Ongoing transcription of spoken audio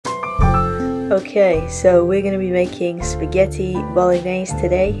Okay, so we're going to be making spaghetti bolognese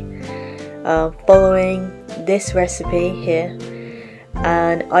today, following this recipe here.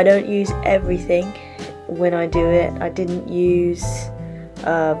 And I don't use everything when I do it. I didn't use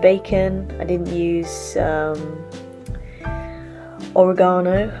bacon, I didn't use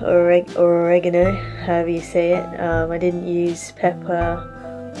oregano or oregano, however you say it. I didn't use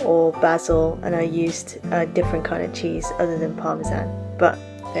pepper or basil, and I used a different kind of cheese other than Parmesan, but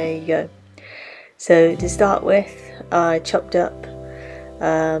there you go. So to start with, I chopped up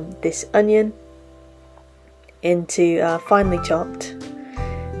this onion into finely chopped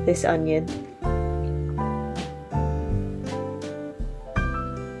this onion.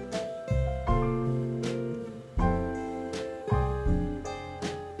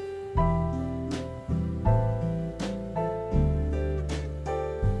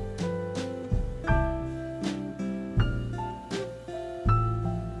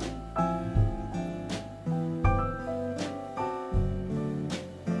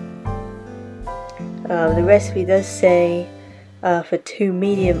 The recipe does say for 2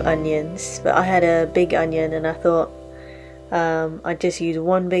 medium onions, but I had a big onion and I thought I'd just use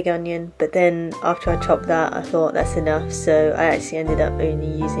 1 big onion, but then after I chopped that I thought that's enough, so I actually ended up only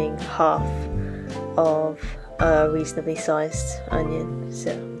using half of a reasonably sized onion.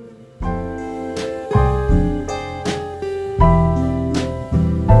 So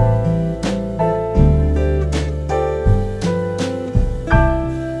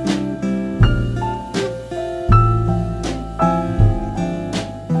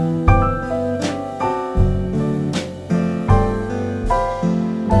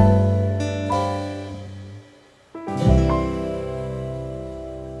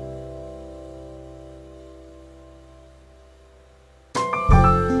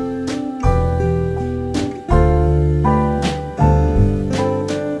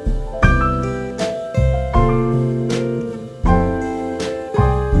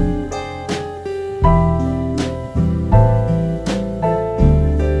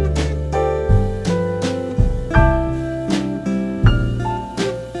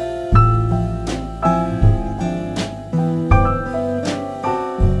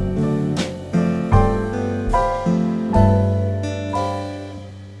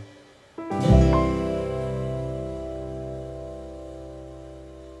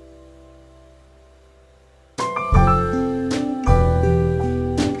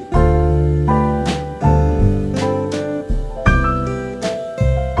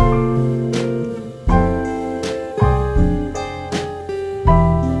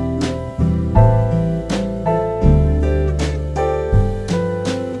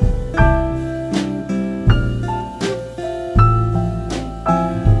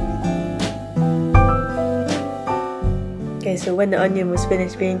okay, so when the onion was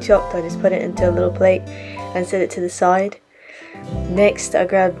finished being chopped, I just put it into a little plate and set it to the side. Next, I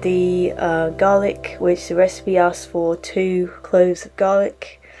grabbed the garlic, which the recipe asks for 2 cloves of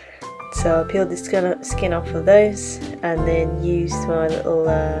garlic. So I peeled the skin off of those and then used my little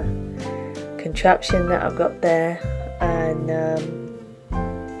contraption that I've got there and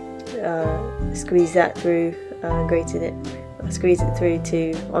squeezed that through, squeezed it through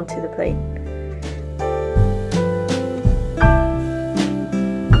onto the plate.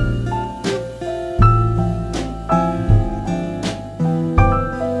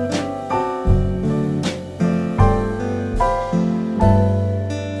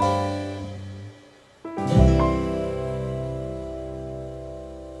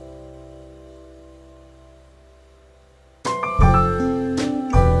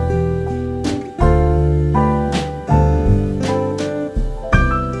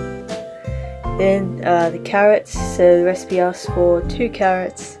 Then the carrots, so the recipe asks for 2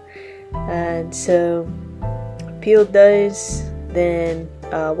 carrots, and so I peeled those, then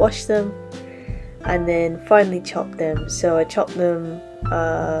washed them, and then finely chopped them. So I chopped them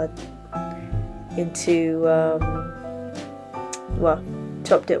into, well,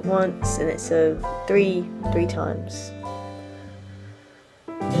 chopped it once, and it's so three times.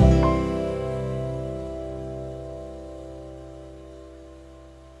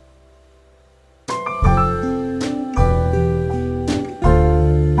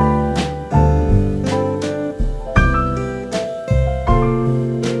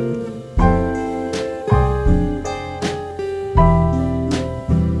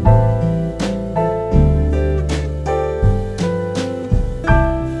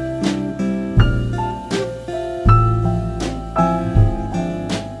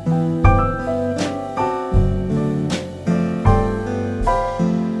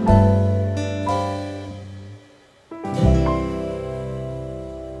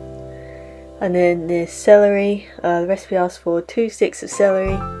 And then the celery, the recipe asks for 2 sticks of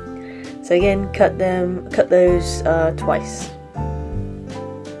celery. So again, cut those twice.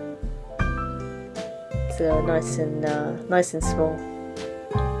 So nice and small.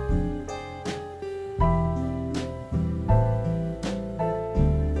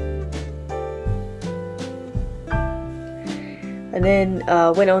 And then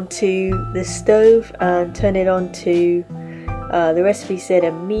went onto the stove and turned it on to, the recipe said,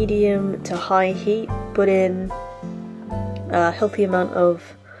 a medium to high heat. Put in a healthy amount of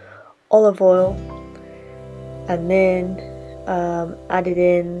olive oil, and then added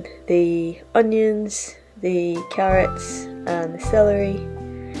in the onions, the carrots and the celery,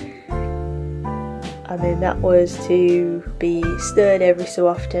 and then that was to be stirred every so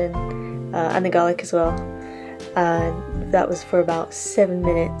often, and the garlic as well. And that was for about 7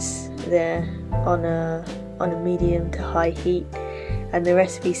 minutes there on a medium to high heat, and the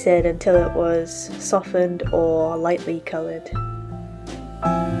recipe said until it was softened or lightly coloured.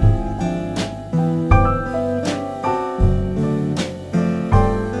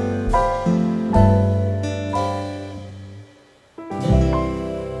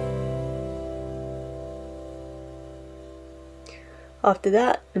 After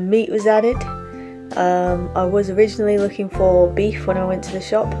that, the meat was added. I was originally looking for beef when I went to the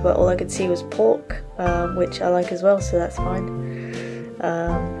shop, but all I could see was pork, which I like as well, so that's fine.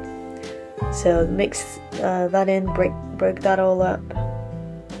 So mixed that in, broke that all up.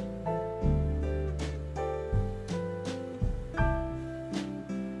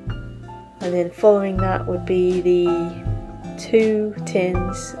 And then following that would be the 2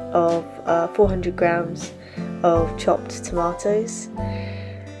 tins of 400 grams of chopped tomatoes.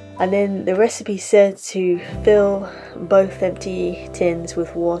 And then the recipe said to fill both empty tins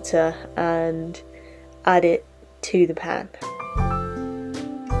with water and add it to the pan.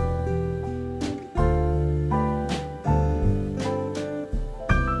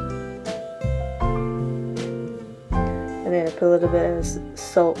 And then I put a little bit of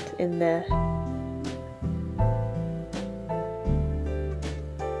salt in there.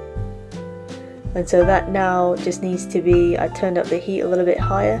 And so that now just needs to be, I turned up the heat a little bit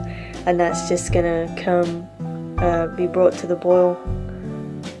higher, and that's just gonna be brought to the boil.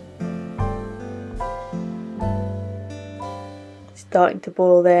 Starting to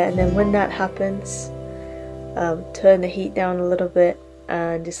boil there, and then when that happens, turn the heat down a little bit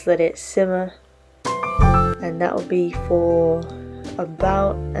and just let it simmer, and that will be for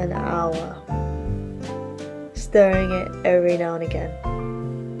about an hour, stirring it every now and again.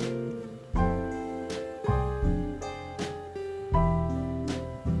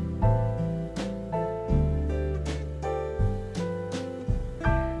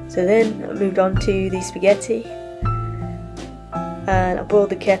 So then I moved on to the spaghetti, and I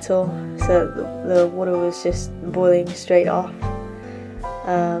boiled the kettle so the water was just boiling straight off.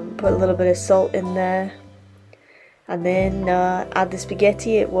 Put a little bit of salt in there, and then add the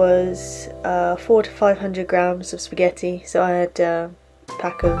spaghetti. It was 400 to 500 grams of spaghetti, so I had a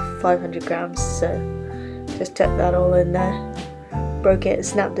pack of 500 grams, so just chucked that all in there, broke it and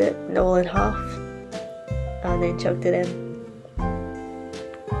snapped it all in half, and then chucked it in.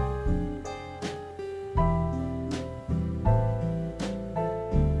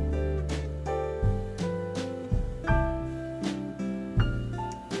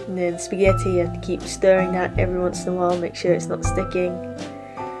 And then spaghetti, you have to keep stirring that every once in a while, make sure it's not sticking.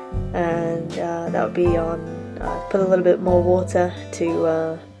 And that would be on, put a little bit more water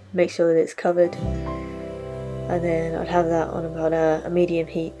to make sure that it's covered. And then I'd have that on about a medium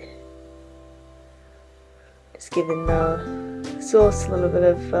heat. Just giving the sauce a little bit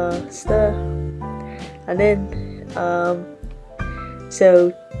of stir. And then,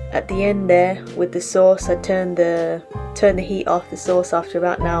 so at the end there with the sauce, I turned the heat off the sauce after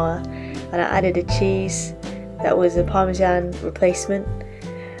about an hour, and I added a cheese that was a Parmesan replacement,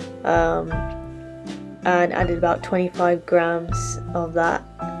 and added about 25 grams of that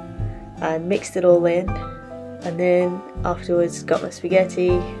and mixed it all in, and then afterwards got my spaghetti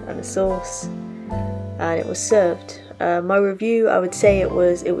and the sauce, and it was served. My review, I would say it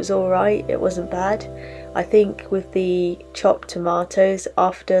was alright, it wasn't bad. I think with the chopped tomatoes,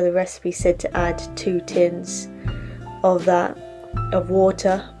 after the recipe said to add 2 tins of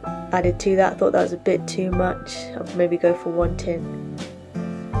water added to that, I thought that was a bit too much. I'd maybe go for 1 tin.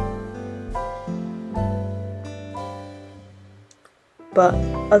 But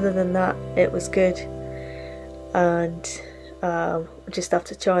other than that, it was good, and just have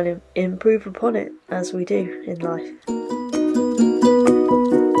to try and improve upon it, as we do in life.